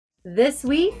This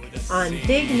week on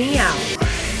Dig Me Out.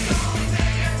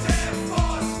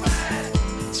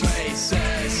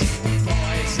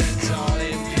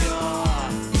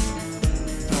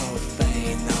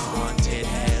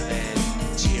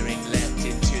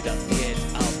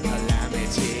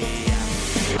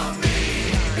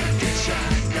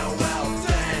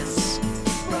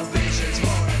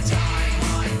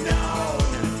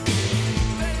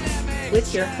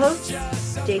 With your hosts,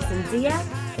 Jason Ziak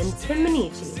and Tim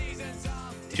Minichi.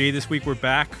 Jay, this week we're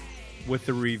back with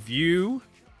the review,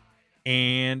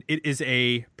 and it is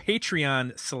a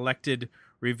Patreon selected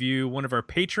review. One of our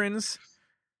patrons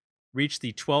reached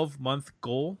the 12-month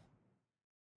goal.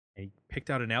 He picked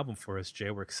out an album for us, Jay.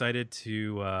 We're excited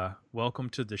to welcome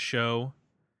to the show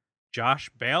Josh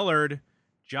Ballard.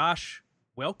 Josh,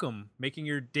 welcome, making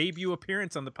your debut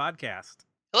appearance on the podcast.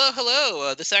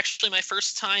 Hello. This is actually my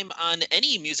first time on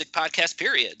any music podcast,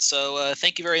 period. So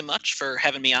thank you very much for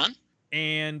having me on.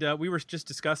 And we were just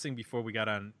discussing before we got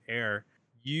on air,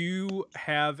 you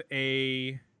have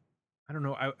a, I don't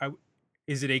know,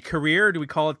 is it a career? Do we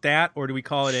call it that? Or do we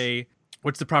call it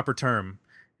what's the proper term?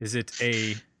 Is it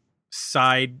a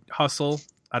side hustle?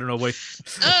 I don't know. Not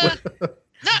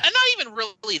even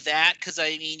really that, because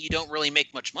I mean, you don't really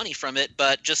make much money from it,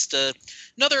 but just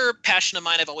another passion of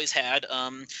mine I've always had.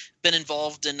 Been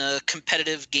involved in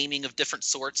competitive gaming of different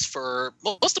sorts for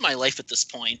most of my life at this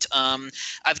point.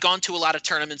 I've gone to a lot of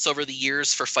tournaments over the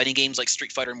years for fighting games like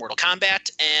Street Fighter and Mortal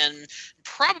Kombat, and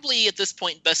probably at this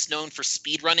point best known for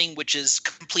speedrunning, which is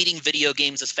completing video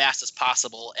games as fast as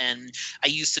possible. And I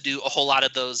used to do a whole lot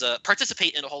of those,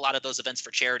 participate in a whole lot of those events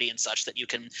for charity and such that you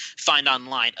can find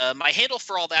online. My handle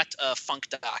for all that,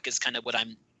 FunkDoc, is kind of what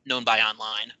I'm known by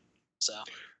online. So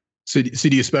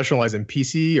do you specialize in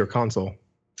PC or console?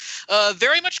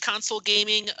 Very much console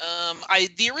gaming.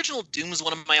 The original Doom is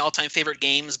one of my all-time favorite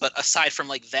games, but aside from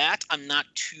like that, I'm not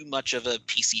too much of a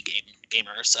PC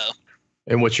gamer. So.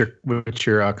 And what's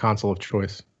your console of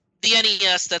choice? The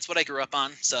NES. That's what I grew up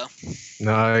on. So.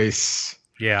 Nice.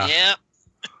 Yeah. Yeah.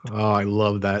 Oh, I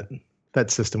love that.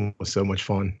 That system was so much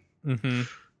fun. Mm-hmm.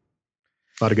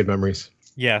 A lot of good memories.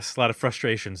 Yes, a lot of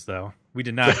frustrations though. We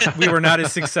were not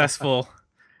as successful.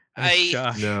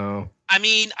 No. I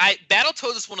mean,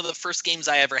 Battletoads is one of the first games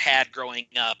I ever had growing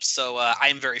up, so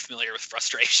I'm very familiar with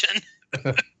frustration.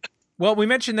 Well, we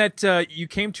mentioned that you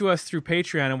came to us through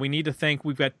Patreon, and we need to thank,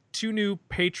 we've got two new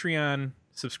Patreon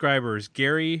subscribers,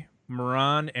 Gary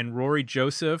Moran and Rory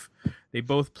Joseph. They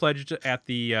both pledged at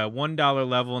the $1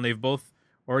 level, and they've both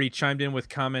already chimed in with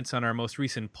comments on our most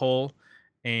recent poll,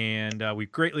 and we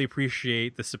greatly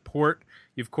appreciate the support.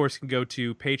 You, of course, can go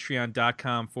to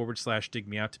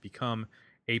patreon.com/digmeout to become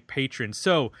a patron.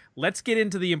 So let's get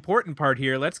into the important part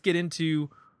here. Let's get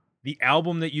into the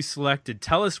album that you selected.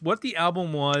 Tell us what the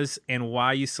album was and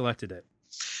why you selected it.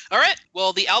 All right.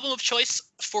 Well, the album of choice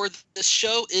for this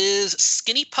show is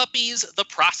Skinny Puppy's The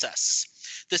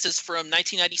Process. This is from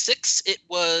 1996. It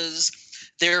was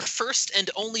their first and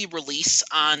only release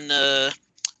on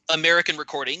American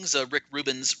Recordings, Rick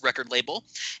Rubin's record label,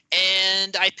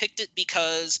 and I picked it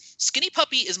because Skinny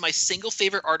Puppy is my single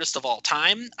favorite artist of all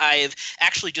time. I've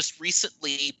actually just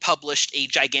recently published a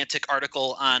gigantic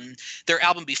article on their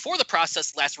album before The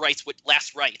Process, Last Rites,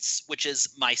 which is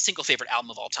my single favorite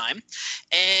album of all time.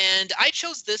 And I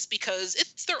chose this because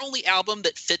it's their only album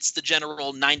that fits the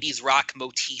general 90s rock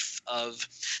motif of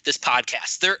this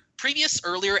podcast. Their previous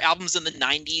earlier albums in the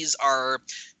 90s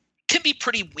can be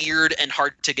pretty weird and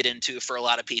hard to get into for a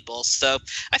lot of people. So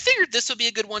I figured this would be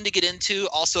a good one to get into,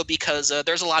 also because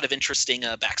there's a lot of interesting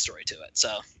backstory to it.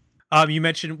 So you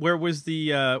mentioned, where's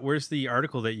the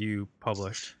article that you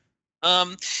published?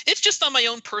 It's just on my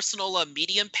own personal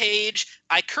Medium page.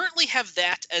 I currently have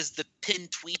that as the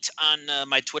pinned tweet on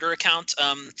my Twitter account.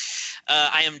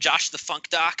 I am Josh the Funk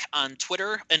Doc on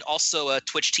Twitter, and also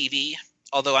Twitch TV,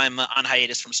 although I'm on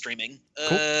hiatus from streaming.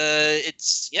 Cool.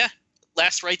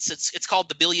 Last Rites, it's called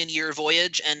The Billion Year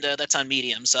Voyage, and that's on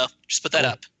Medium, so just put that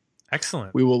up.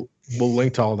 Excellent. We'll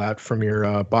link to all that from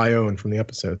your bio and from the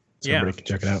episode, so everybody can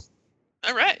check it out.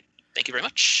 All right. Thank you very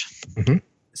much. Mm-hmm.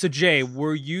 So, Jay,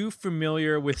 were you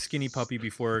familiar with Skinny Puppy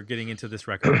before getting into this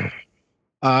record?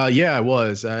 Yeah, I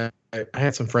was. I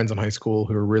had some friends in high school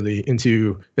who were really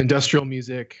into industrial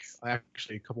music.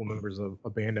 Actually, a couple members of a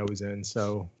band I was in.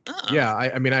 So, yeah,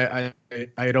 I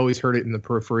had always heard it in the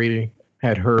periphery.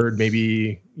 Had heard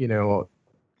maybe,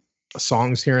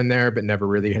 songs here and there, but never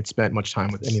really had spent much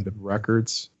time with any of the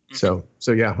records. So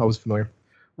yeah, I was familiar.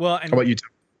 Well, and how about you, Tim?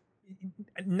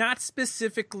 Not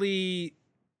specifically.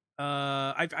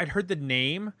 I'd heard the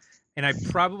name, and I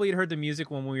probably had heard the music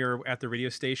when we were at the radio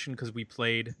station because we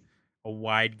played a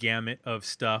wide gamut of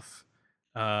stuff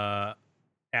at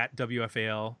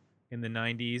WFAL in the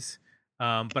 90s.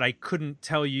 But I couldn't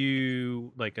tell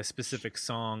you like a specific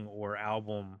song or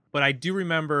album. But I do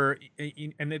remember,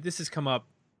 and this has come up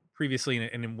previously,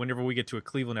 and whenever we get to a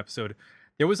Cleveland episode,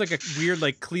 there was like a weird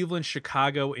like Cleveland,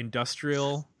 Chicago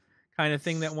industrial kind of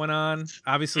thing that went on.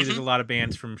 Obviously, there's a lot of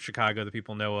bands from Chicago that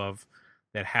people know of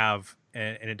that have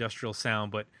an industrial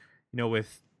sound, but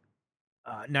with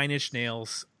Nine Inch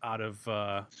Nails out of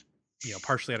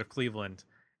partially out of Cleveland,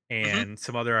 and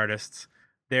some other artists,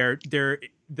 the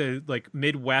like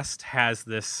Midwest has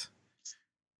this.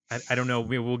 I don't know.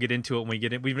 We'll get into it when we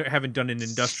get in. We haven't done an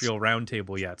industrial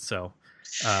roundtable yet, so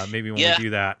maybe when we do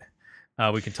that,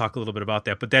 we can talk a little bit about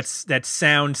that. But that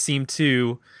sound seemed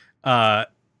to,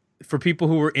 for people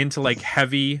who were into like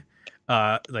heavy,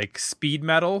 like speed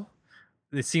metal,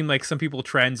 it seemed like some people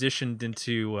transitioned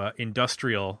into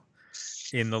industrial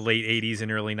in the late 80s and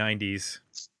early 90s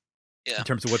in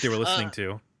terms of what they were listening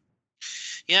to.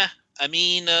 Yeah, I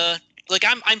mean, like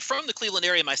I'm from the Cleveland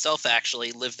area myself,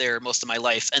 actually lived there most of my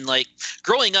life. And like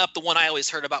growing up, the one I always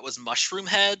heard about was Mushroom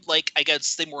Head. Like I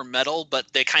guess they more metal, but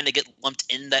they kind of get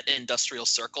lumped in that industrial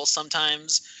circle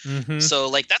sometimes. So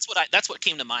like that's what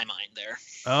came to my mind there.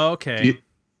 Oh, okay.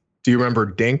 Do you remember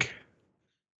Dink?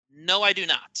 No, I do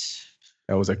not.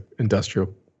 That was an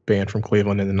industrial band from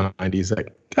Cleveland in the 90s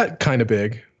that got kind of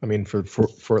big. I mean, for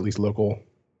at least local.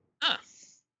 Huh.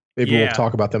 Maybe we'll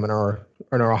talk about them in our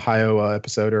Ohio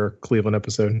episode or Cleveland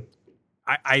episode.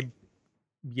 I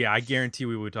guarantee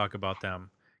we would talk about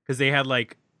them because they had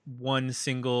like one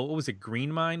single. What was it?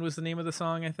 Green Mind was the name of the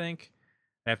song, I think.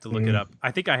 I have to look it up.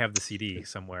 I think I have the CD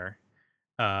somewhere.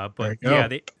 But yeah,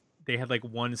 they had like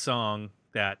one song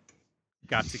that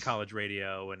got to college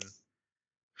radio, and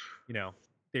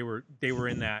they were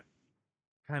in that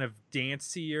kind of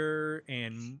dancier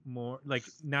and more like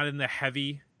not in the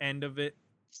heavy end of it,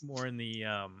 more in the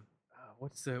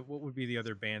what would be the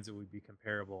other bands that would be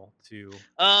comparable to?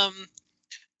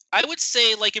 I would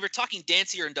say like if you're talking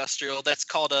dancier industrial, that's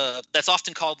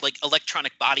often called like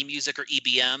electronic body music or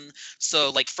EBM. So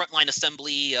like Frontline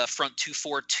Assembly, Front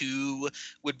 242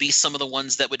 would be some of the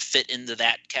ones that would fit into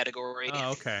that category.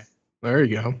 Oh, okay. There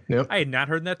you go. Yep. I had not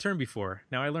heard that term before.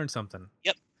 Now I learned something.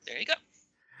 Yep. There you go.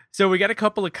 So we got a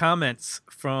couple of comments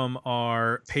from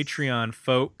our Patreon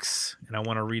folks, and I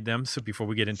want to read them. So before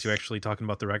we get into actually talking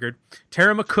about the record,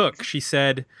 Tara McCook, she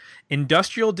said,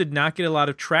 industrial did not get a lot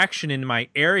of traction in my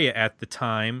area at the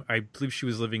time. I believe she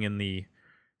was living in the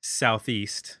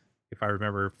Southeast, if I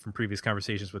remember from previous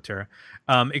conversations with Tara,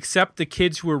 except the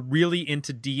kids who were really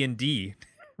into D&D.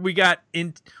 We got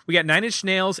Nine Inch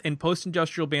Nails and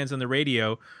post-industrial bands on the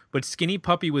radio, but Skinny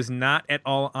Puppy was not at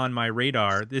all on my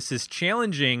radar. This is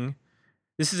challenging.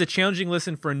 This is a challenging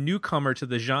listen for a newcomer to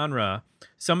the genre.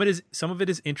 Some of it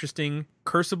is interesting.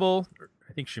 Cursible,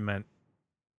 I think she meant.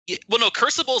 Yeah, well, no,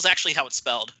 Cursible is actually how it's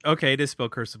spelled. Okay, it is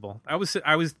spelled Cursible. I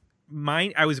was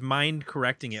mind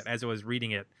correcting it as I was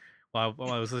reading it while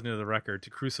I was listening to the record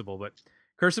to Crucible, but.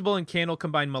 Cursible and Candle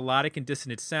combine melodic and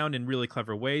dissonant sound in really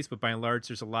clever ways, but by and large,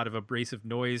 there's a lot of abrasive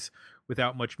noise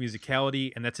without much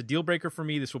musicality, and that's a deal breaker for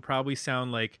me. This will probably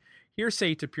sound like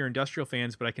hearsay to pure industrial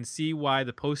fans, but I can see why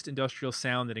the post-industrial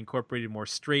sound that incorporated more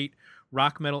straight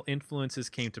rock metal influences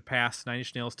came to pass. Nine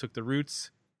Inch Nails took the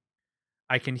roots.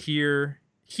 I can hear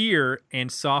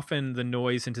and soften the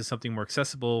noise into something more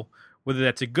accessible. Whether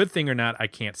that's a good thing or not, I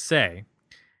can't say.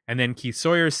 And then Keith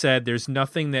Sawyer said, there's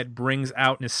nothing that brings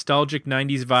out nostalgic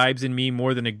 90s vibes in me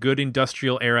more than a good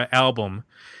industrial era album.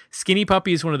 Skinny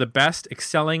Puppy is one of the best,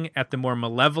 excelling at the more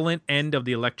malevolent end of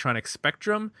the electronic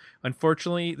spectrum.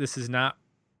 Unfortunately, this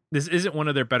isn't one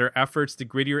of their better efforts. The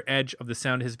grittier edge of the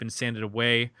sound has been sanded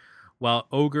away. While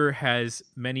Ogre has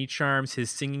many charms,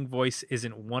 his singing voice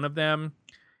isn't one of them.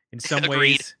 In some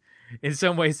ways,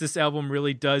 this album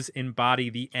really does embody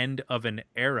the end of an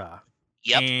era.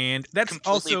 Yep. And that's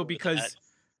Completely also because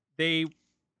they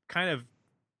kind of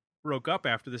broke up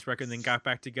after this record and then got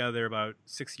back together about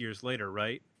 6 years later,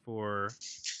 right? For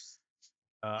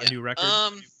a new record.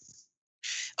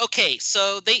 Okay,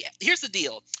 so here's the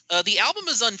deal. The album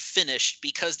is unfinished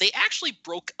because they actually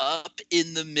broke up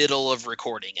in the middle of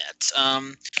recording it.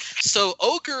 So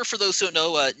Ogre, for those who don't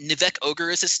know, Nivek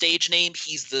Ogre is his stage name.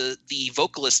 He's the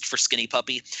vocalist for Skinny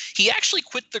Puppy. He actually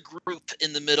quit the group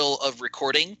in the middle of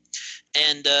recording.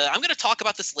 And I'm going to talk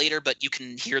about this later, but you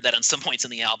can hear that on some points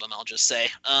in the album, I'll just say.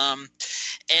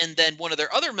 And then one of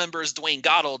their other members, Dwayne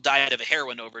Goddell, died of a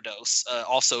heroin overdose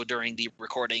also during the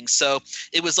recording. So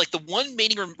it was like the one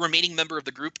remaining member of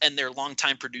the group and their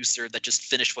longtime producer that just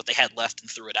finished what they had left and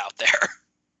threw it out there.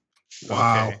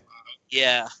 Wow. Okay.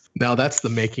 Yeah. Now that's the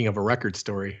making of a record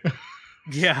story.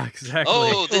 Yeah, exactly.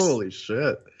 Oh, holy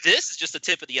shit! This is just the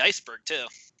tip of the iceberg, too.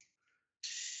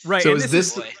 Right. So and is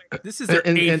this is their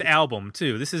and- eighth and- album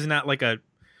too. This is not like a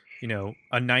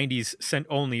 90s scent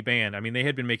only band. I mean, they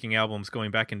had been making albums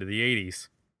going back into the 80s.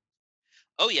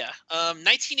 Oh yeah,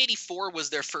 1984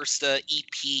 was their first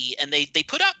EP, and they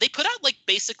put out like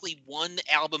basically one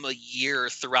album a year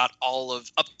throughout all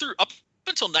of up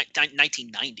until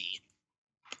 1990.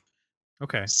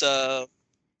 Okay. So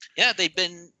yeah, they've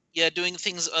been doing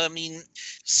things. I mean,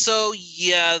 so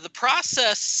yeah, the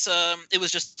process. It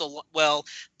was just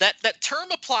that term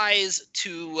applies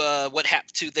to what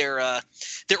happened to their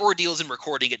ordeals in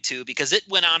recording it too, because it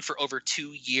went on for over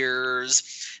 2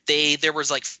 years. They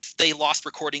lost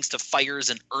recordings to fires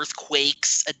and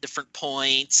earthquakes at different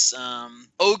points.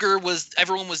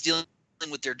 Everyone was dealing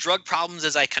with their drug problems,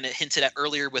 as I kind of hinted at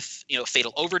earlier, with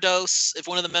fatal overdose of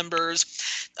one of the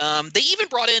members. They even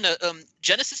brought in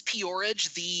Genesis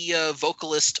P-Orridge, the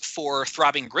vocalist for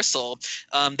Throbbing Gristle.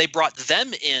 They brought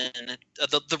them in.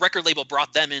 The record label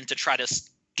brought them in to try to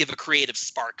give a creative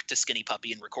spark to Skinny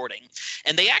Puppy in recording,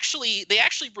 and they actually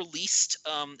released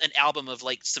an album of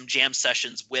like some jam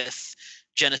sessions with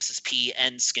Genesis P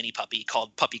and Skinny Puppy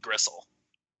called Puppy Gristle.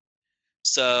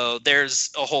 So there's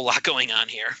a whole lot going on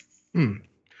here. And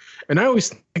I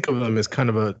always think of them as kind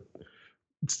of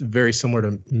it's very similar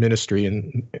to Ministry,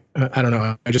 and I don't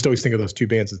know. I just always think of those two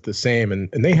bands as the same, and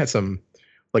they had some,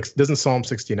 like, doesn't Psalm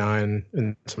 69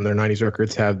 and some of their 90s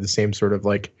records have the same sort of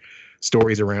like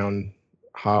stories around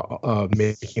how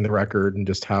making the record and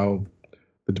just how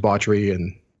the debauchery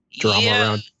and drama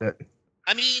around it?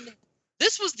 I mean,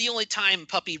 this was the only time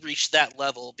Puppy reached that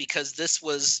level, because this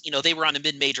was, they were on a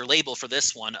mid-major label for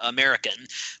this one, American,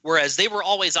 whereas they were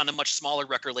always on a much smaller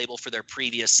record label for their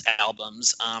previous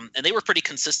albums. And they were pretty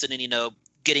consistent in,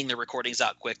 getting their recordings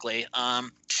out quickly.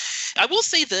 I will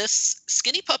say this,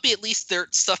 Skinny Puppy, at least their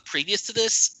stuff previous to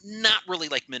this, not really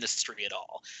like Ministry at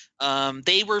all.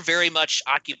 They were very much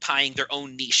occupying their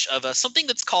own niche of something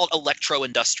that's called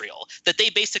electro-industrial, that they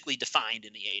basically defined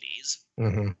in the 80s.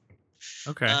 Mm-hmm.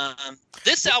 Okay.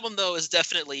 This album, though, is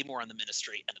definitely more on the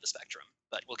Ministry end of the spectrum,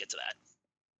 but we'll get to that.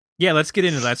 Yeah, let's get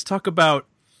into that. Let's talk about,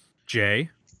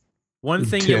 Jay, one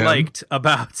thing you liked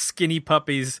about Skinny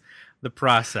Puppy's The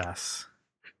Process.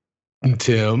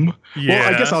 Tim. Yes.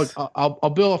 Well, I guess I'll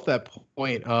build off that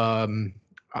point.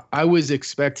 I was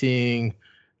expecting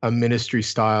a Ministry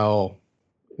style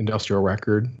industrial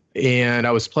record, and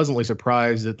I was pleasantly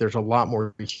surprised that there's a lot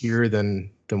more here than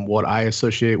what I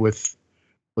associate with,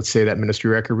 let's say, that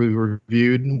Ministry record we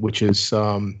reviewed, which is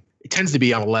it tends to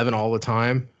be on 11 all the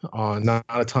time, not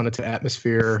a ton of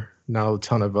atmosphere, not a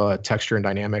ton of texture and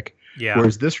dynamic. Yeah.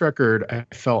 Whereas this record, I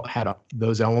felt had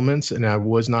those elements, and I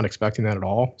was not expecting that at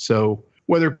all. So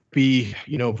whether it be,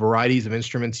 varieties of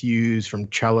instruments used,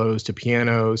 from cellos to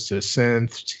pianos to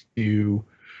synth to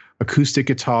acoustic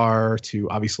guitar to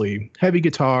obviously heavy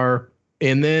guitar,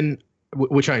 and then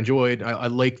which I enjoyed. I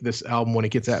like this album when it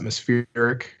gets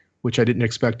atmospheric, which I didn't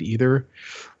expect either.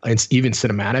 It's even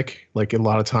cinematic. Like, a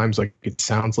lot of times, like, it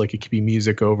sounds like it could be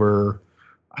music over,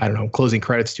 I don't know, closing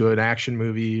credits to an action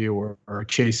movie or a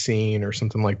chase scene or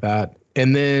something like that.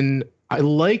 And then I'm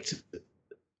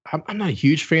not a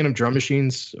huge fan of drum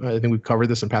machines. I think we've covered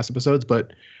this in past episodes,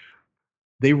 but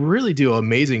they really do an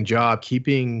amazing job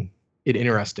keeping it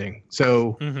interesting.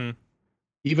 So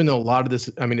even though a lot of this,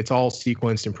 I mean, it's all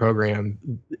sequenced and programmed,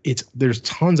 there's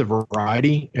tons of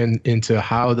variety into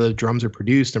how the drums are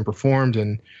produced and performed,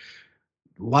 and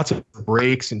lots of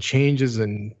breaks and changes,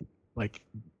 and like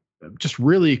just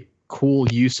really cool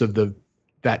use of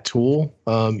that tool.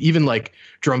 Even like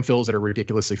drum fills that are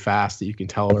ridiculously fast that you can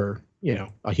tell are,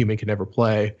 a human can never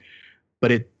play,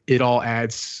 but it all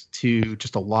adds to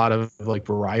just a lot of like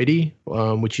variety,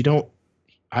 which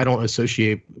I don't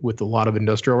associate with a lot of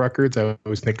industrial records. I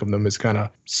always think of them as kind of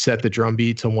set the drum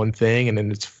beat to one thing and then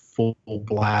it's full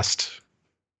blast,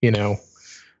 in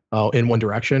one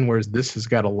direction. Whereas this has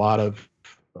got a lot of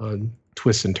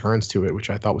twists and turns to it, which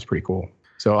I thought was pretty cool.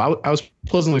 So I was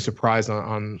pleasantly surprised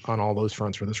on all those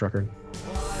fronts for this record.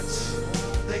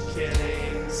 The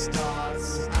killing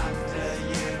starts after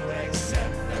you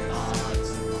accept the part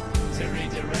to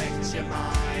redirect your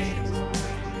mind.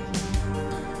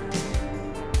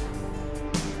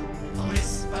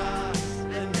 Whisper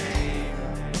the name.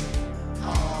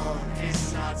 All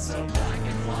is not so black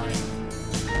and white.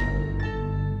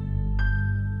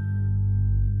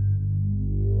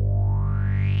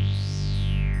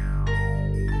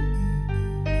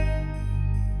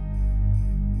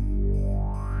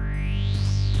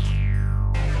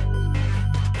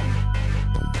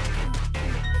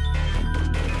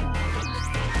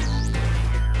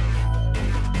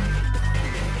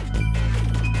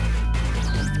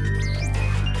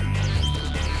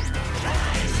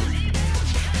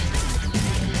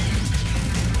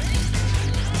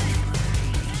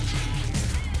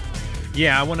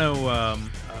 Yeah, I want to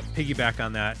piggyback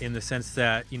on that in the sense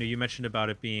that, you mentioned about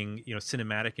it being,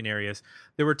 cinematic in areas.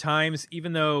 There were times,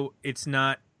 even though it's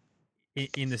not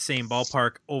in the same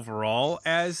ballpark overall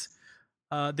as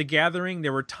The Gathering,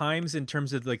 there were times in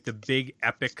terms of like the big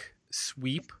epic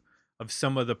sweep of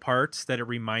some of the parts that it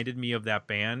reminded me of that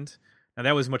band. Now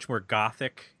that was much more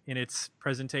gothic in its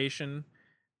presentation,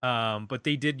 but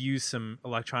they did use some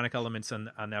electronic elements on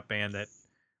that band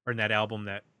in that album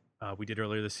that we did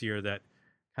earlier this year that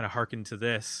kind of harkened to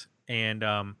this. And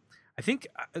I think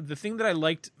the thing that I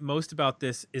liked most about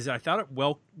this is I thought it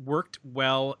worked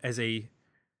well as a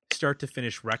start to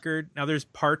finish record. Now there's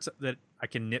parts that I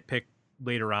can nitpick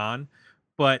later on,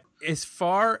 but as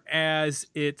far as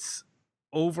its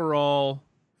overall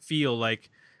feel, like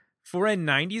for a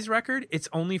 90s record, it's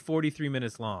only 43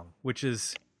 minutes long, which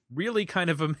is really kind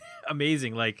of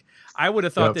amazing. Like I would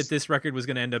have thought that this record was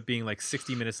going to end up being like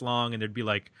 60 minutes long, and there'd be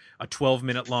like a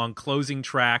 12-minute long closing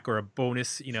track or a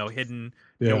bonus, hidden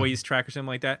noise track or something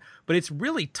like that. But it's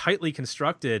really tightly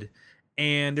constructed,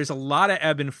 and there's a lot of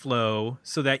ebb and flow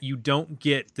so that you don't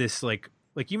get this like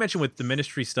you mentioned with the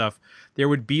Ministry stuff, there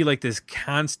would be like this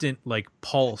constant like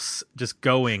pulse just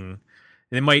going.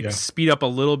 And it might speed up a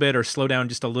little bit or slow down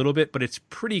just a little bit, but it's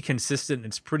pretty consistent.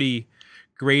 It's pretty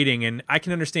grating. And I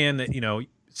can understand that,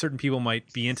 certain people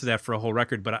might be into that for a whole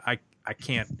record, but I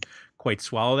can't quite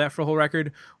swallow that for a whole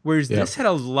record. Whereas this had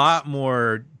a lot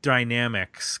more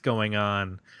dynamics going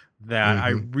on that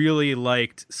I really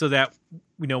liked, so that,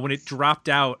 when it dropped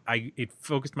out, it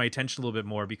focused my attention a little bit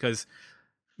more, because,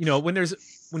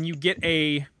 when you get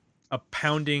a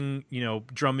pounding,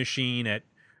 drum machine at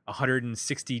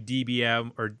 160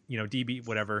 dBm or dB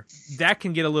whatever, that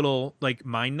can get a little like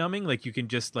mind numbing, like you can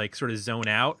just like sort of zone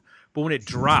out. But when it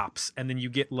drops and then you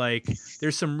get like,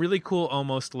 there's some really cool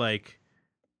almost like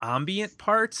ambient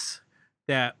parts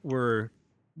that were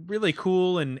really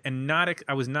cool and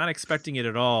I was not expecting it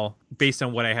at all based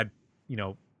on what I had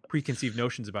preconceived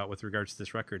notions about with regards to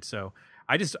this record. So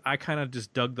I kind of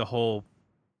just dug the whole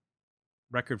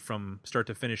record from start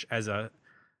to finish as a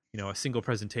single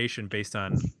presentation based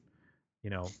on,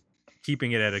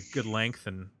 keeping it at a good length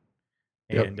and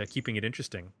keeping it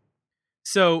interesting.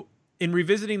 So in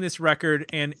revisiting this record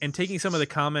and taking some of the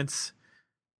comments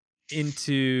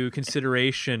into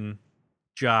consideration,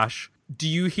 Josh,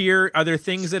 are there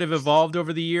things that have evolved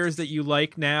over the years that you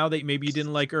like now that maybe you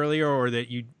didn't like earlier, or that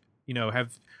you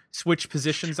have switched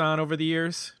positions on over the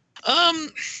years?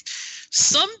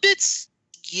 Some bits,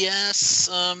 yes.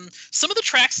 Some of the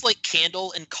tracks like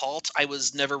Candle and Cult I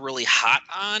was never really hot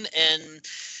on, and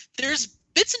there's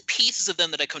bits and pieces of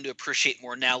them that I come to appreciate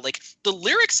more now. Like the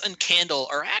lyrics on Candle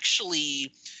are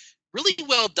actually really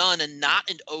well done, and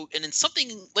in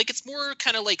something like it's more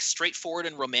kind of like straightforward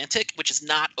and romantic, which is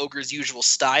not Ogre's usual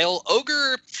style.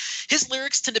 Ogre, his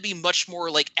lyrics tend to be much more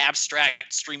like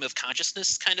abstract stream of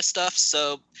consciousness kind of stuff,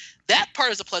 so that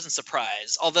part is a pleasant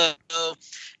surprise. Although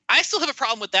I still have a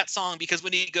problem with that song, because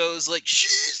when he goes like,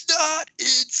 "She's not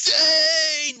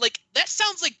insane," like that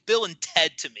sounds like Bill and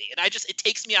Ted to me, and it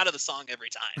takes me out of the song every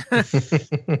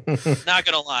time. Not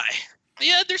gonna lie.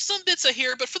 Yeah, there's some bits I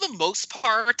hear, but for the most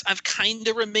part, I've kind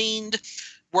of remained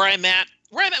where I'm at.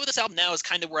 Where I'm at with this album now is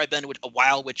kind of where I've been with a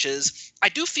while, which is I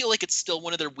do feel like it's still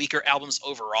one of their weaker albums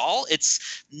overall.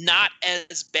 It's not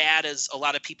as bad as a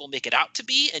lot of people make it out to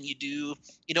be, and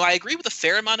I agree with a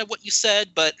fair amount of what you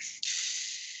said, but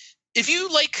if you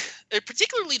like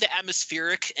particularly the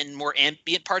atmospheric and more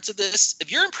ambient parts of this,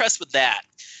 if you're impressed with that,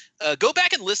 go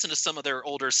back and listen to some of their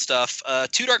older stuff.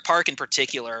 Too Dark Park in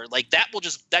particular, like that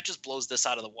just blows this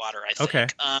out of the water, I think. Okay.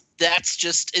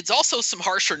 It's also some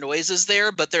harsher noises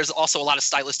there, but there's also a lot of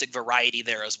stylistic variety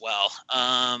there as well.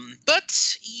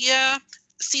 But yeah,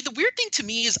 see, the weird thing to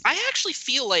me is I actually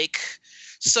feel like,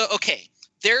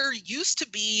 there used to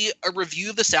be a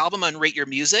review of this album on Rate Your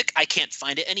Music. I can't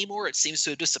find it anymore. It seems to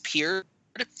have disappeared.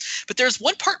 But there's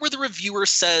one part where the reviewer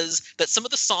says that some of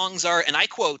the songs are, and I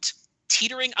quote,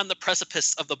 teetering on the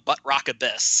precipice of the butt rock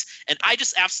abyss. And I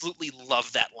just absolutely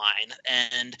love that line.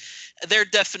 And I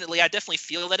definitely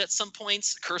feel that at some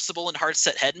points, Cursible and Hard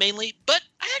Set Head mainly, but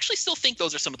I actually still think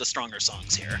those are some of the stronger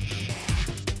songs here.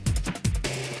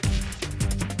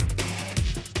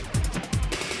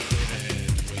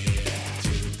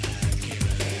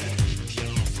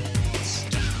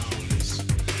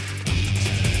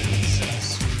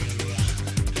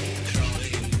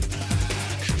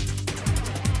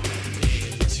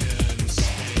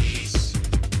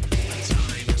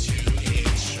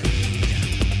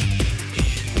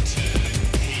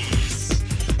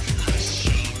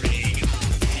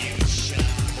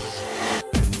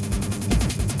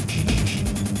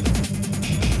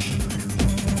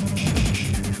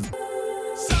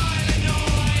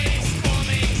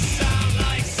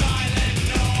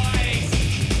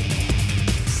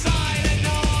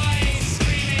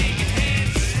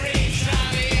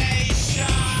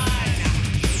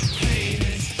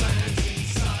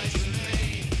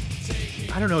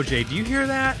 know, Jay. Do you hear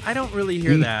that? I don't really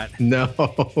hear that. No,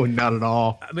 not at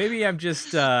all. Maybe I'm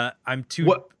just I'm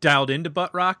too dialed into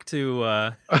butt rock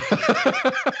to.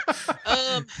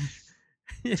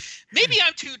 Maybe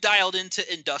I'm too dialed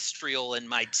into industrial, and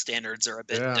my standards are a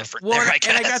bit different. Well, there, I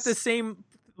guess. And I got the same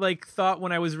thought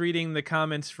when I was reading the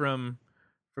comments from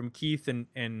Keith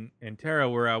and Tara,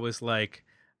 where I was like,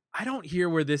 I don't hear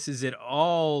where this is at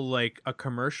all like a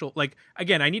commercial. Like,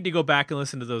 again, I need to go back and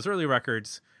listen to those early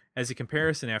records as a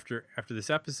comparison after this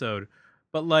episode.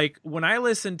 But like when I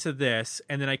listen to this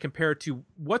and then I compare it to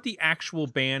what the actual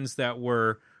bands that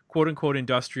were quote unquote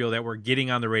industrial that were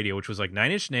getting on the radio, which was like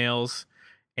Nine Inch Nails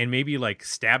and maybe like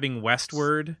Stabbing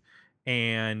Westward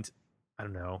and I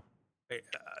don't know,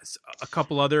 a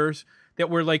couple others that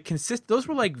were like those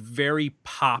were like very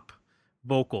pop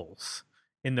vocals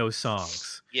in those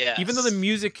songs. Yeah. Even though the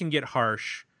music can get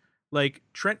harsh, like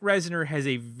Trent Reznor has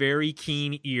a very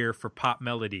keen ear for pop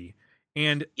melody.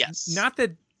 And not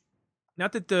that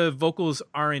the vocals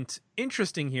aren't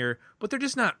interesting here, but they're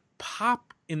just not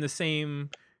pop in the same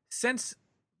sense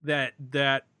that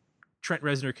Trent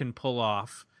Reznor can pull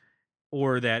off,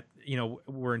 or that, you know,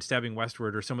 we're in Stabbing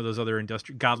Westward or some of those other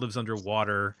God Lives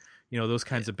Underwater, you know, those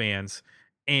kinds of bands.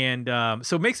 And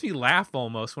so it makes me laugh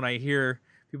almost when I hear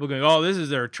people going, "Oh, this is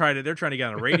they're trying to get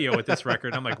on the radio with this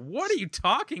record." I'm like, "What are you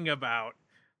talking about?"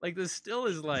 Like, this still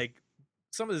is like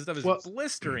some of this stuff is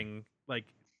blistering, like,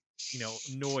 you know,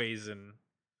 noise, and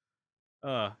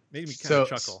made me kind of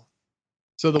chuckle.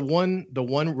 So the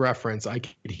one reference I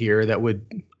could hear that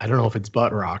would, I don't know if it's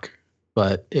butt rock,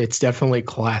 but it's definitely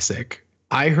classic.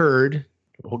 I heard,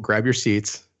 well, grab your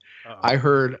seats. I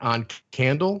heard on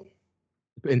Candle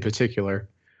in particular,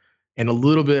 and a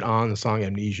little bit on the song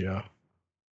Amnesia,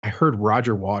 I heard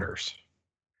Roger Waters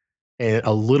and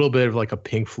a little bit of like a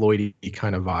Pink Floyd-y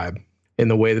kind of vibe in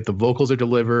the way that the vocals are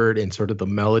delivered and sort of the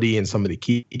melody and some of the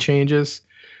key changes,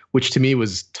 which to me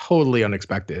was totally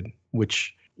unexpected,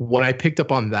 which when I picked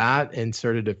up on that and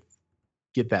started to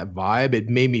get that vibe, it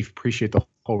made me appreciate the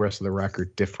whole rest of the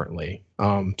record differently.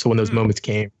 So when those moments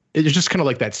came, it was just kind of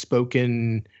like that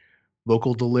spoken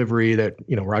vocal delivery that,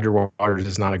 you know, Roger Waters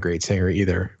is not a great singer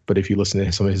either, but if you listen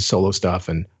to some of his solo stuff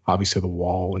and obviously The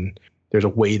Wall, and there's a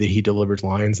way that he delivers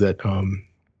lines that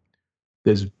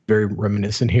is very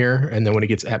reminiscent here. And then when it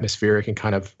gets atmospheric and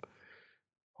kind of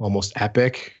almost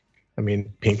epic, I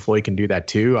mean, Pink Floyd can do that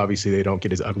too. Obviously they don't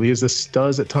get as ugly as this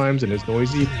does at times and as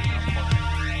noisy.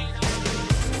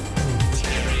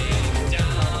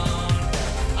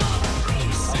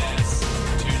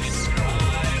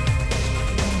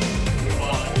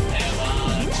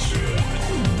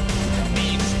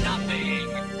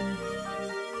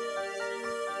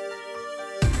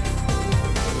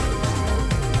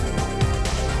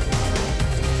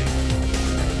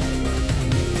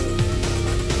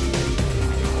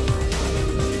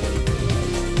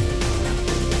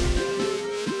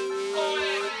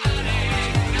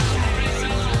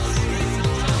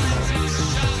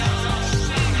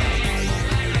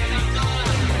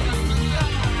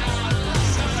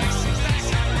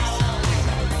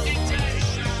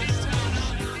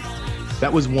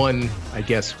 That was one, I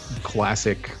guess,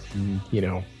 classic, you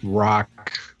know,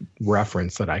 rock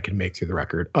reference that I can make to the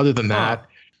record. Other than that,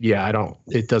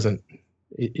 it doesn't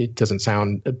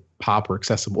sound pop or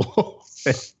accessible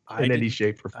in any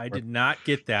shape or form. I did not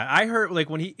get that. I heard like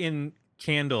when he in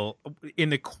Candle, in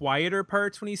the quieter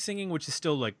parts when he's singing, which is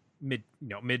still like mid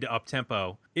to up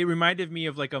tempo, it reminded me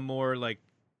of like a more like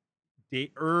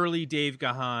early Dave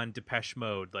Gahan Depeche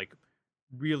Mode, like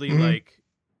really like,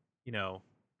 you know,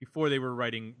 before they were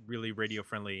writing really radio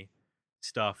friendly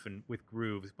stuff and with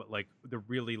grooves, but like the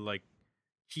really like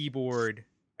keyboard,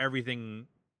 everything,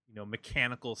 you know,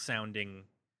 mechanical sounding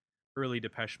early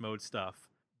Depeche Mode stuff.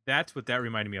 That's what that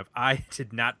reminded me of. I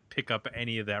did not pick up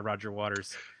any of that Roger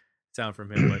Waters sound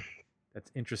from him, but that's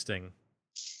interesting.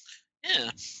 Yeah.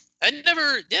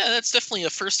 That's definitely a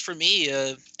first for me.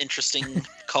 Interesting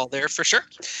call there for sure.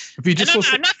 If you just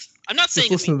I'm not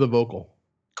saying listen to the vocal.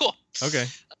 Cool. Okay.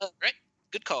 Right.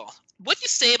 Good call. What you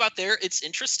say about there, it's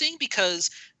interesting because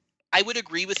I would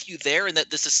agree with you there in that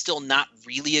this is still not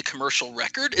really a commercial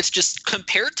record. It's just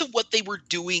compared to what they were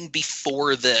doing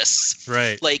before this.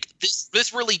 Right. Like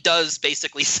this really does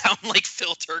basically sound like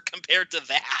Filter compared to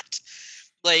that.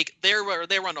 Like they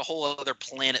were on a whole other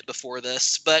planet before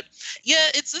this. But yeah,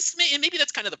 it's this, and maybe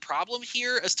that's kind of the problem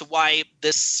here as to why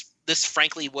this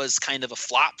frankly was kind of a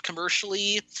flop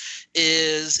commercially.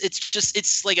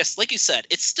 It's like you said,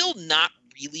 it's still not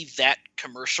really that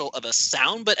commercial of a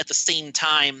sound, but at the same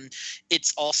time,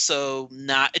 it's also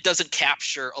not, it doesn't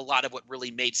capture a lot of what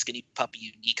really made Skinny Puppy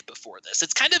unique before this.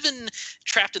 It's kind of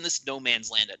trapped in this no man's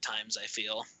land at times, I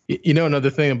feel. You know, another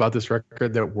thing about this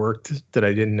record that worked that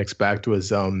I didn't expect was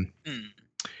some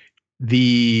of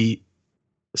the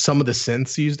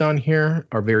synths used on here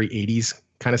are very 80s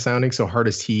kind of sounding. So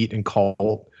Hardest Heat and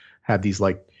Cult have these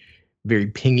like very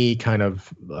pingy kind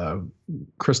of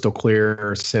crystal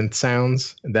clear synth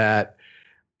sounds that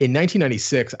in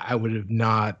 1996 I would have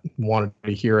not wanted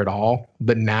to hear at all,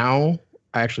 but now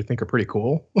I actually think are pretty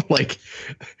cool. Like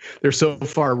they're so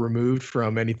far removed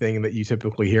from anything that you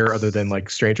typically hear other than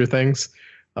like Stranger Things.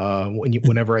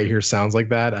 Whenever I hear sounds like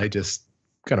that, I just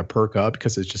kind of perk up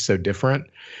because it's just so different.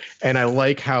 And I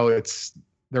like how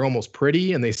they're almost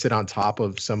pretty and they sit on top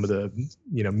of some of the,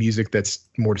 you know, music that's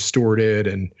more distorted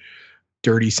and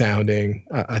dirty sounding.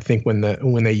 I think when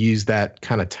they use that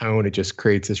kind of tone, it just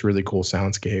creates this really cool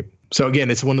soundscape. So again,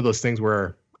 it's one of those things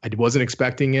where I wasn't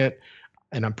expecting it,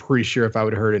 and I'm pretty sure if I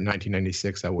would have heard it in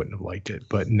 1996, I wouldn't have liked it.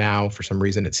 But now, for some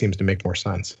reason, it seems to make more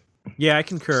sense. Yeah, I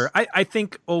concur. I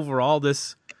think overall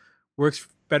this works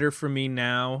better for me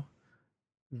now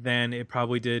than it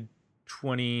probably did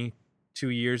 22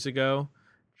 years ago,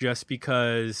 just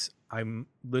because I'm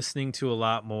listening to a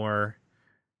lot more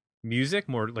music,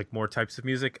 more types of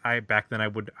music. Back then I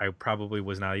probably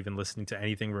was not even listening to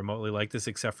anything remotely like this,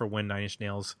 except for when Nine Inch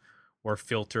Nails or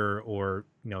Filter or,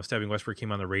 you know, Stepping Westward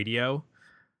came on the radio.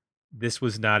 This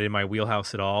was not in my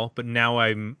wheelhouse at all. But now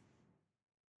I'm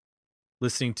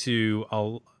listening to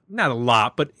not a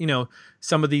lot, but, you know,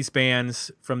 some of these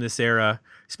bands from this era,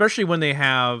 especially when they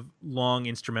have long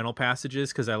instrumental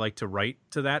passages, because I like to write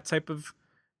to that type of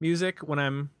music when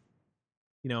I'm,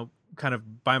 you know, kind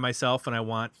of by myself and I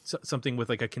want something with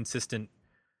like a consistent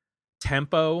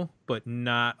tempo but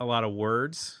not a lot of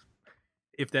words,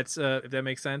 if that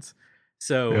makes sense.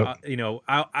 So yep. You know,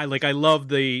 I love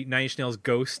the Nine Inch Nails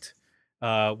Ghost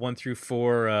 1 through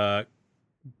 4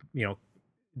 you know,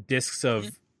 discs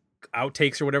of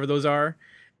outtakes or whatever those are,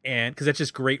 and because that's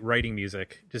just great writing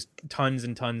music, just tons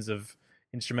and tons of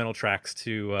instrumental tracks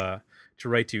to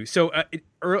write to. So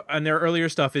on their earlier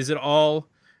stuff, is it all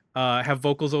have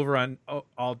vocals over on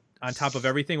top of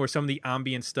everything, or some of the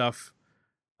ambient stuff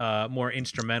more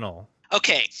instrumental?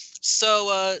 Okay,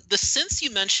 so the synths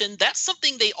you mentioned, that's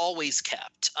something they always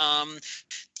kept.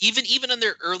 Even in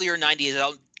their earlier 90s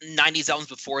albums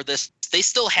before this, they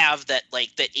still have that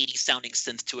 80s sounding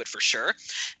synth to it for sure.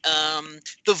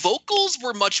 The vocals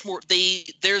were much more.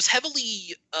 There's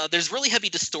really heavy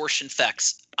distortion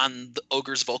effects on the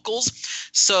Ogre's vocals.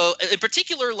 So in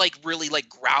particular, really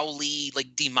growly,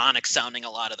 demonic sounding a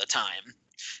lot of the time.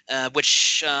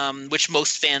 Which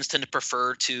most fans tend to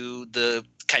prefer to the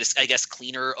kind of, I guess,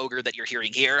 cleaner Ogre that you're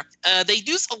hearing here. They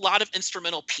use a lot of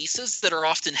instrumental pieces that are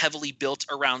often heavily built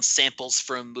around samples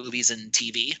from movies and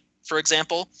TV, for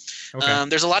example. Okay.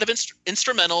 There's a lot of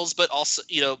instrumentals, but also,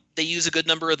 they use a good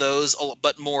number of those,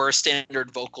 but more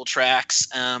standard vocal tracks.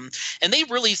 And they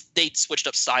switched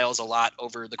up styles a lot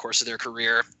over the course of their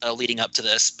career leading up to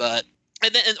this, but.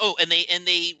 And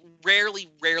they rarely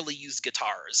use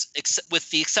guitars, with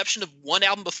the exception of one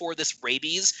album before this,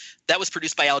 Rabies, that was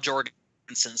produced by Al Jorgensen,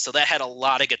 so that had a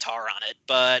lot of guitar on it.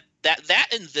 But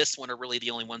that and this one are really the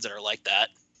only ones that are like that.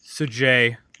 So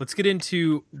Jay, let's get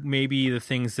into maybe the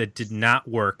things that did not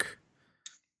work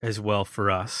as well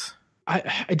for us.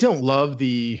 I don't love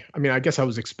I guess I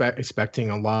was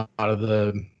expecting a lot of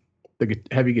the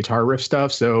heavy guitar riff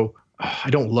stuff, so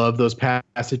I don't love those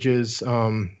passages.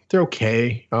 They're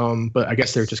okay, but I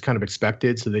guess they're just kind of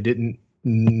expected, so they didn't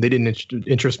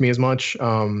interest me as much.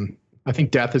 I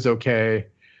think Death is okay.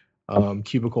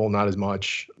 Cubicle, not as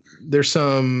much. There's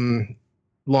some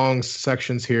long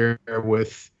sections here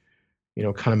with,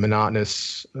 kind of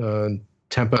monotonous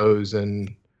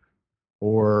tempos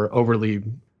or overly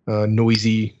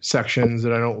noisy sections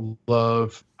that I don't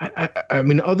love. I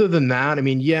mean, other than that,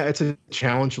 yeah, it's a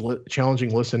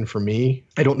challenging listen for me.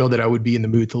 I don't know that I would be in the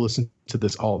mood to listen to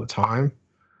this all the time,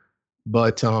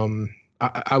 but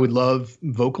I would love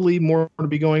vocally more to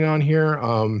be going on here.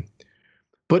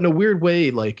 But in a weird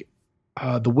way, the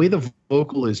way the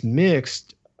vocal is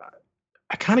mixed,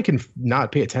 I kind of can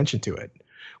not pay attention to it,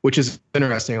 which is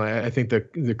interesting. I think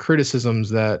the criticisms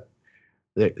that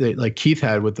Keith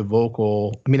had with the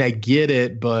vocal, I get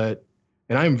it, and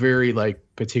I'm very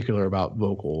particular about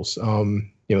vocals.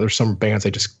 There's some bands I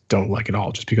just don't like at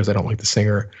all just because I don't like the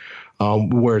singer.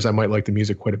 Whereas I might like the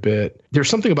music quite a bit. There's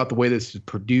something about the way this is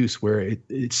produced where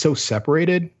it's so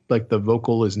separated. The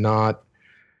vocal is not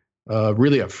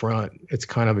really up front. It's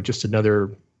kind of just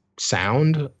another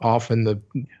sound off in the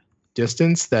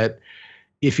distance that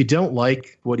if you don't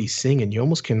like what he's singing, you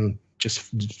almost can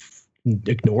just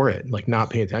ignore it, like not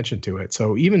pay attention to it.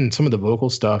 So even some of the vocal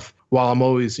stuff, while I'm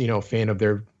always, a fan of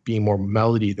there being more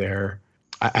melody there,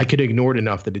 I could ignore it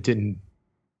enough that it didn't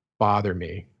bother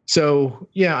me. So,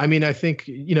 yeah, I mean, I think,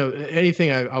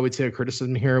 anything I would say a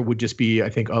criticism here would just be, I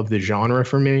think, of the genre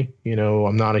for me.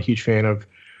 I'm not a huge fan of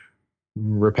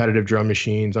repetitive drum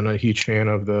machines. I'm not a huge fan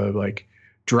of the like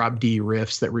drop D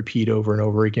riffs that repeat over and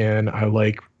over again. I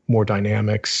like more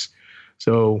dynamics.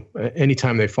 So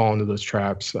anytime they fall into those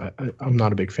traps, I'm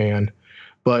not a big fan.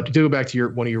 But to go back to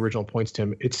one of your original points,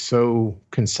 Tim, it's so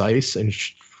concise and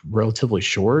relatively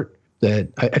short that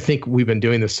I think we've been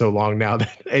doing this so long now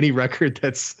that any record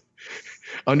that's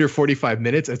under 45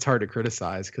 minutes, it's hard to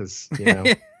criticize because,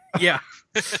 Yeah.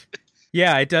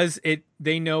 Yeah, it does.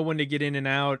 They know when to get in and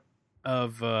out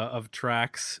of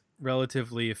tracks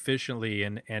relatively efficiently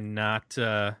and not,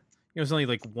 there's only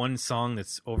like one song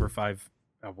that's over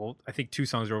I think 2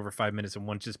 songs are over 5 minutes and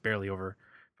one's just barely over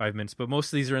 5 minutes, but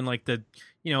most of these are in like the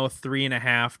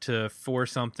 3.5 to 4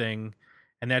 something,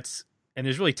 and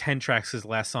there's really 10 tracks because the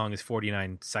last song is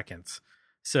 49 seconds.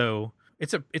 So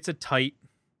it's a tight,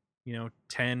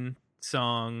 10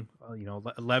 song,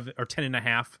 11 or 10 and a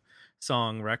half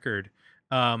song record.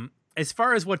 As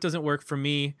far as what doesn't work for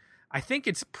me, I think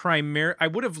it's I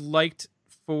would have liked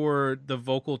for the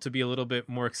vocal to be a little bit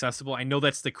more accessible. I know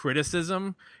that's the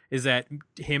criticism, is that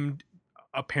him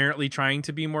apparently trying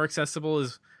to be more accessible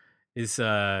is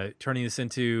turning this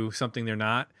into something they're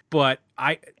not. But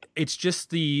it's just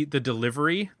the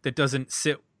delivery that doesn't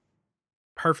sit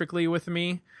perfectly with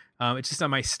me. It's just not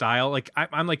my style. Like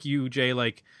I'm like you, Jay.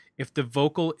 Like if the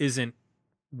vocal isn't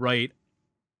right,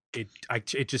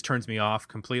 it just turns me off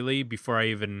completely before I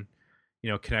even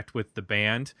connect with the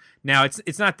band. Now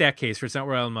it's not that case where it's not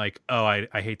where I'm like, oh,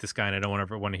 I hate this guy and I don't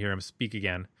ever want to hear him speak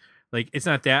again. Like it's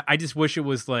not that. I just wish it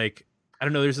was like, I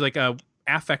don't know, there's like a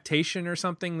affectation or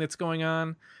something that's going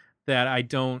on that I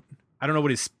don't know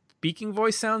what his speaking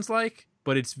voice sounds like,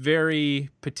 but it's very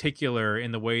particular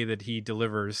in the way that he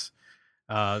delivers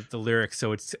the lyrics.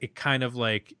 So it kind of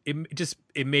like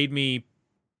it made me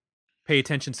pay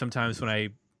attention sometimes when I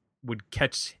would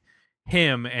catch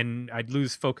him and I'd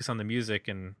lose focus on the music,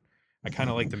 and I kind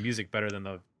of like the music better than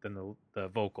the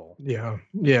vocal. Yeah.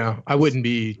 I wouldn't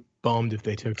be bummed if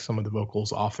they took some of the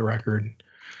vocals off the record.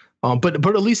 But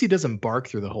at least he doesn't bark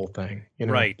through the whole thing.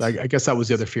 Right. I guess that was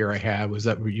the other fear I had, was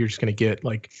that you're just going to get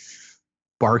like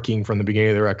barking from the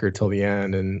beginning of the record till the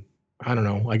end. And I don't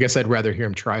know. I guess I'd rather hear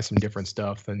him try some different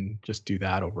stuff than just do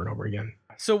that over and over again.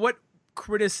 So what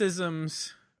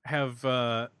criticisms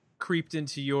have creeped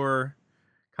into your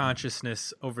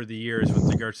consciousness over the years with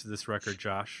regards to this record,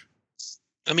 Josh?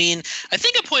 I mean, I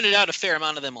think I pointed out a fair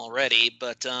amount of them already,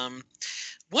 but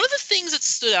one of the things that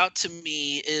stood out to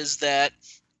me is that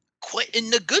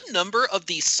in a good number of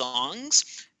these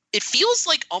songs, it feels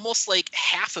like almost like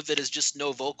half of it is just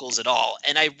no vocals at all.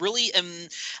 And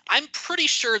I'm pretty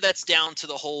sure that's down to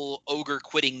the whole Ogre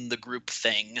quitting the group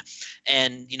thing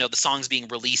and, the songs being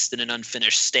released in an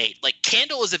unfinished state. Like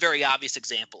Candle is a very obvious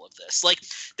example of this. Like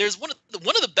there's one of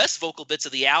the best vocal bits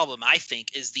of the album, I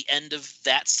think, is the end of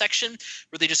that section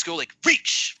where they just go like,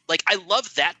 reach. Like I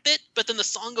love that bit, but then the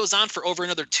song goes on for over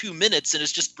another 2 minutes and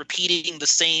is just repeating the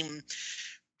same,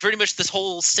 pretty much this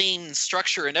whole same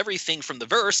structure and everything from the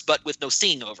verse, but with no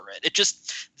singing over it.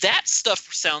 That stuff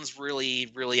sounds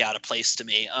really, really out of place to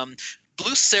me.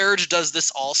 Blue Serge does this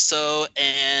also,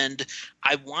 and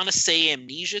I want to say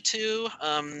Amnesia too,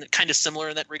 kind of similar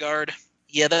in that regard.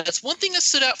 Yeah, that's one thing that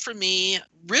stood out for me.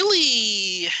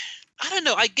 Really, I don't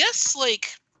know. I guess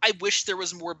like I wish there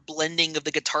was more blending of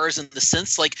the guitars and the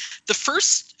synths. Like the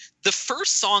first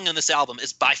song on this album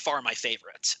is by far my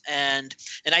favorite. And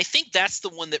I think that's the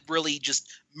one that really just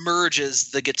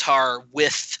merges the guitar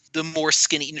with the more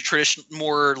skinny, traditional,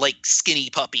 more like Skinny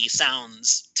Puppy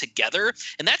sounds together.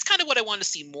 And that's kind of what I want to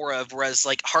see more of, whereas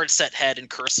like Hard Set Head and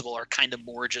Cursible are kind of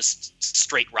more just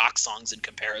straight rock songs in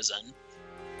comparison.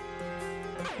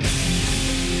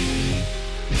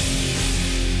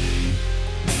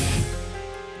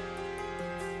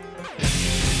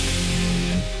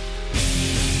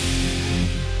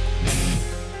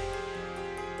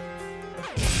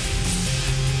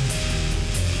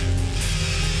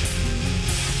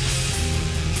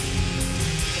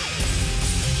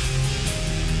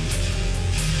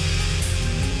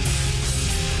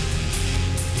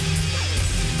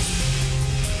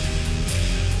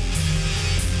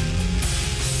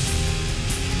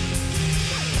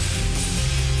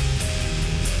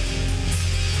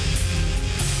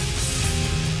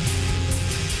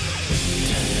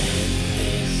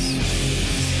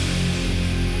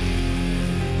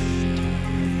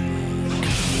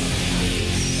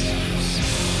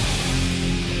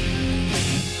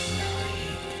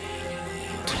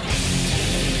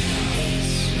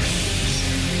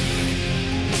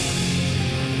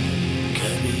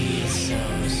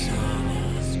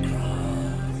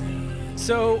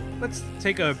 So let's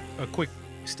take a quick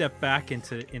step back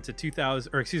into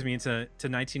 2000, or excuse me, into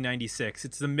 1996.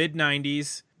 It's the mid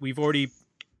 90s. We've already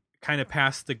kind of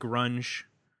passed the grunge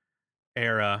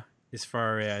era as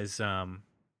far as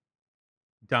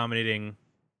dominating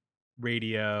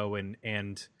radio,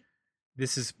 and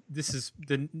this is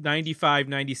the 95,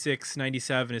 96,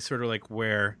 97 is sort of like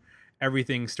where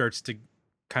everything starts to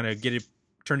kind of get it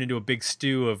turned into a big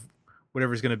stew of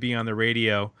whatever's going to be on the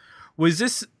radio. Was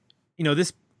this,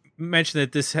 this mentioned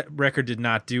that this record did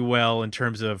not do well in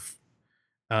terms of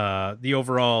the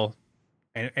overall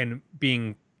and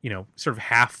being, sort of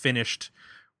half finished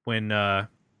when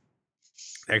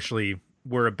actually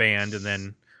were a band, and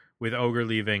then with Ogre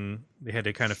leaving, they had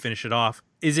to kind of finish it off.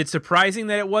 Is it surprising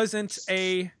that it wasn't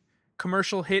a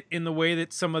commercial hit in the way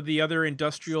that some of the other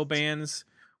industrial bands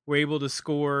were able to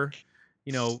score,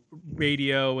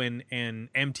 radio and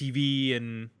MTV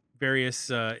and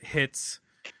various hits?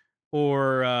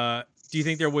 Or do you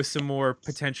think there was some more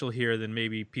potential here than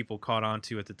maybe people caught on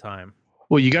to at the time?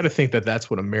 Well, you got to think that that's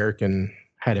what American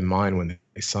had in mind when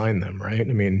they signed them, right?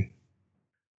 I mean,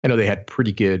 I know they had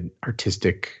pretty good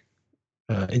artistic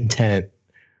intent,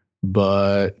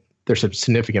 but there's some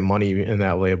significant money in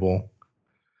that label.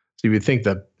 So you would think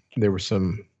that there was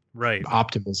some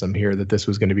optimism here that this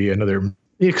was going to be another,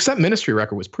 because that Ministry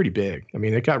record was pretty big. I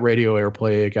mean, it got radio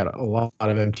airplay, it got a lot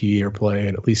of MTV airplay,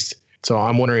 and at least, so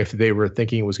I'm wondering if they were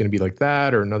thinking it was going to be like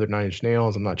that or another Nine Inch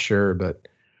Nails. I'm not sure, but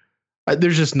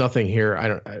there's just nothing here.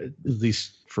 At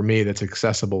least for me, that's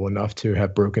accessible enough to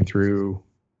have broken through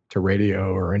to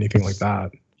radio or anything like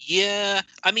that. Yeah,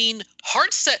 I mean,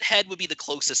 Hard Set Head would be the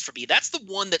closest for me. That's the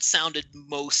one that sounded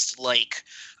most like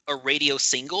a radio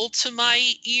single to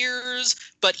my ears.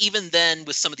 But even then,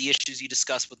 with some of the issues you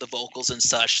discussed with the vocals and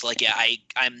such,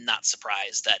 I'm not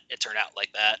surprised that it turned out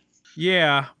like that.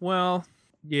 Yeah, well,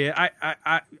 yeah,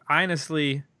 I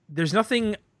honestly, there's no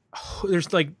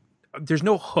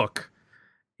hook,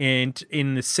 and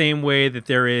in the same way that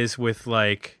there is with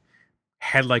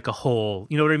Head Like a Hole,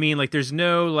 you know what I mean? There's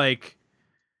no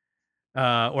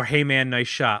or Hey Man, Nice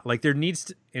Shot. There needs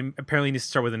to, and apparently needs to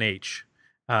start with an H.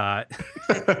 But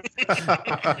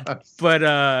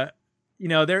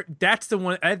that's the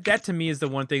one that to me is the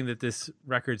one thing that this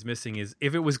record's missing. Is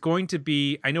if it was going to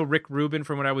be, I know Rick Rubin,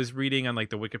 from what I was reading on the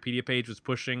Wikipedia page, was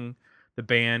pushing the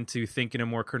band to think in a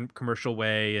more commercial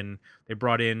way, and they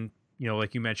brought in,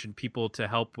 like you mentioned, people to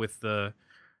help with the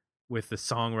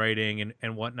songwriting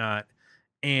and whatnot.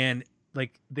 And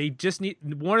they just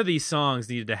one of these songs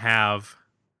needed to have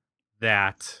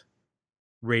that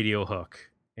radio hook.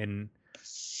 And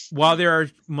while there are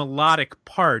melodic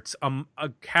parts,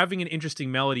 having an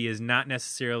interesting melody is not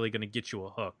necessarily going to get you a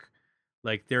hook.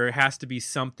 There has to be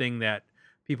something that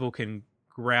people can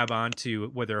grab onto,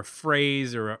 whether a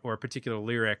phrase or a particular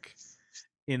lyric,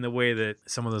 in the way that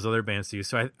some of those other bands do.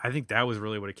 So I think that was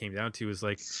really what it came down to, is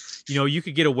you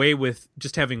could get away with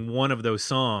just having one of those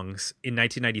songs in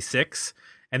 1996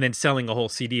 and then selling a whole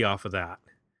CD off of that.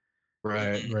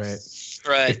 Right.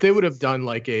 If they would have done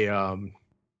a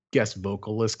guest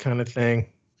vocalist kind of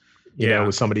thing, you know,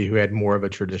 with somebody who had more of a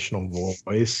traditional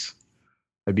voice,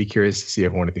 I'd be curious to see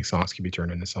if one of these songs could be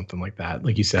turned into something like that.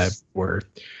 Like you said, where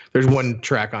there's one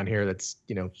track on here that's,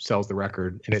 sells the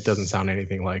record, and it doesn't sound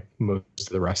anything like most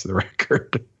of the rest of the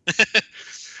record.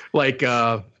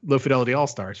 Low Fidelity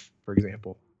All-Stars, for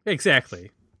example. Exactly.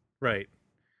 Right.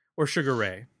 Or Sugar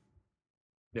Ray.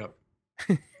 Yep.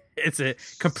 It's a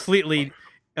completely,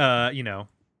 or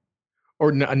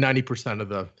 90% of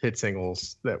the hit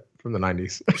singles that from the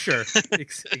 90s. Sure.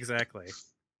 Exactly.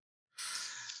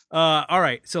 All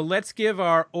right, so let's give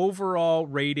our overall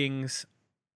ratings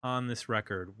on this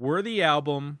record. Worthy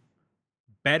album,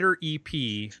 better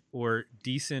EP, or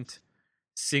decent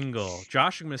single?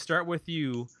 Josh, I'm going to start with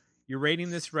you. You're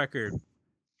rating this record.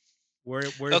 Where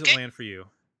does it land for you?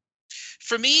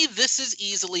 For me, this is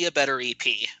easily a better EP.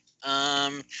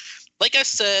 Like I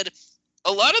said,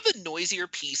 a lot of the noisier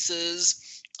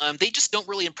pieces, they just don't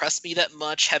really impress me that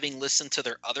much, having listened to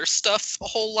their other stuff a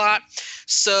whole lot.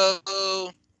 So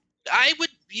I would,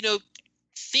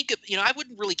 think of, I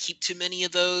wouldn't really keep too many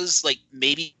of those,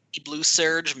 maybe Blue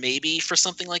Surge, maybe for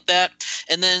something like that.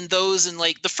 And then those in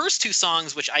the first two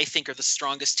songs, which I think are the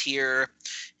strongest here,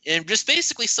 and just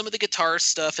basically some of the guitar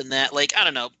stuff and that, I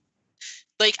don't know.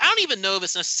 I don't even know if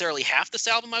it's necessarily half this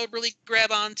album I would really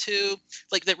grab onto,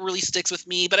 that really sticks with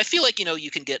me. But I feel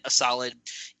you can get a solid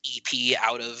EP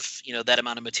out of, that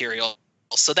amount of material.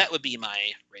 So that would be my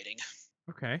rating.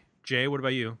 Okay. Jay, what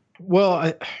about you?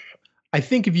 Well, I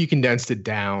think if you condensed it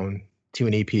down to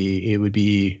an EP, it would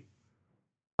be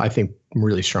I think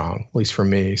really strong, at least for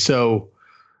me. So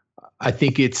I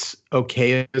think it's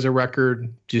okay as a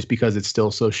record just because it's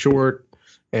still so short.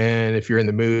 And if you're in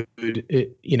the mood,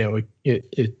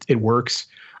 it works.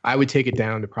 I would take it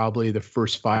down to probably the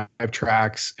first 5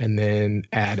 tracks and then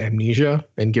add Amnesia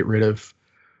and get rid of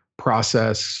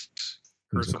Process,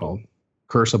 what's it called?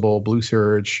 Crucible, Blue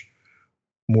Surge,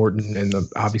 Morton, and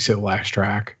obviously the last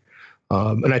track.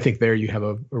 And I think there you have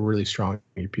a really strong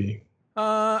EP.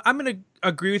 I'm going to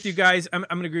agree with you guys. I'm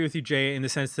going to agree with you, Jay, in the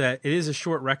sense that it is a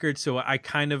short record, so I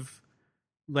kind of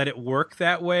let it work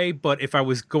that way. But if I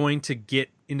was going to get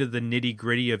into the nitty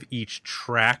gritty of each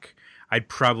track, I'd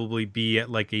probably be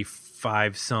at like a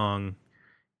 5-song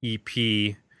EP,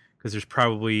 because there's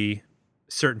probably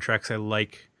certain tracks I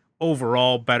like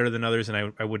overall better than others,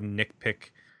 and I wouldn't nitpick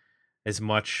as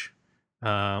much.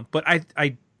 But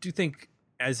I do think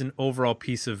as an overall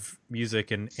piece of music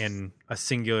and a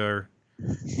singular,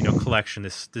 collection,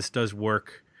 this does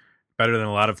work better than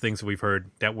a lot of things that we've heard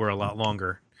that were a lot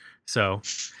longer. So,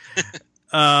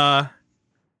 yeah,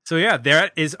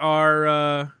 that is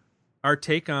our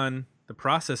take on The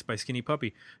Process by Skinny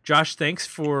Puppy. Josh, thanks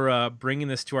for bringing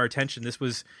this to our attention. This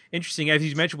was interesting. As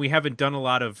you mentioned, we haven't done a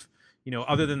lot of,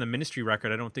 other than the Ministry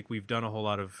record, I don't think we've done a whole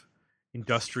lot of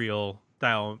industrial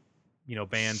style,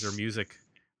 bands or music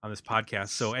on this podcast.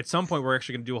 So at some point we're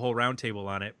actually going to do a whole roundtable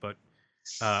on it, but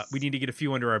we need to get a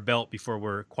few under our belt before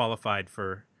we're qualified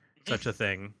for such a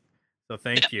thing. So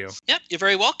thank you. Yep, you're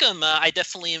very welcome. I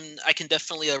can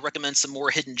definitely recommend some more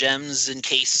hidden gems in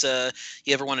case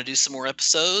you ever want to do some more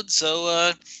episodes.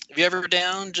 So if you're ever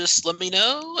down, just let me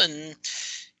know. And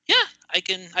yeah, I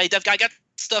got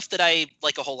stuff that I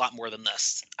like a whole lot more than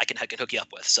this. I can hook you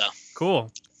up with. So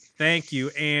cool. Thank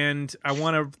you. And I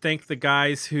want to thank the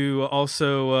guys who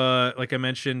also, like I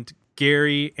mentioned,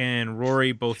 Gary and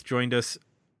Rory both joined us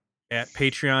at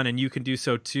Patreon, and you can do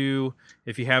so too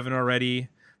if you haven't already.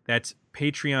 That's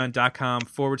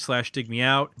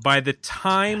patreon.com/digmeout. By the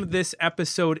time this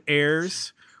episode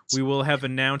airs, we will have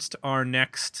announced our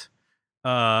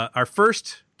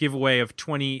first giveaway of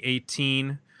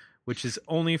 2018, which is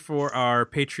only for our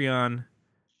Patreon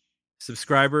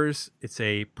subscribers. It's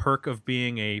a perk of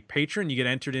being a patron. You get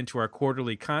entered into our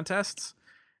quarterly contests,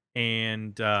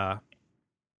 and all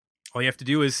you have to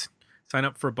do is sign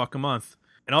up for $1 a month.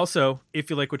 And also, if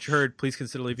you like what you heard, please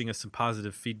consider leaving us some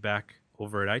positive feedback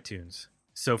over at iTunes.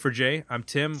 So for Jay, I'm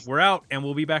Tim. We're out, and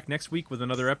we'll be back next week with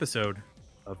another episode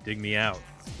of Dig Me Out.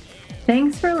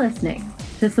 Thanks for listening.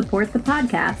 To support the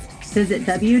podcast, visit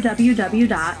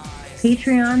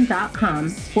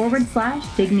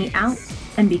www.patreon.com/digmeout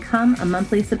and become a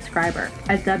monthly subscriber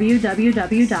at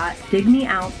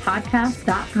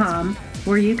www.digmeoutpodcast.com,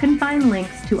 where you can find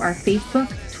links to our Facebook,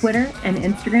 Twitter, and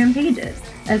Instagram pages,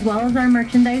 as well as our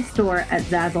merchandise store at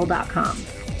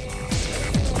Zazzle.com.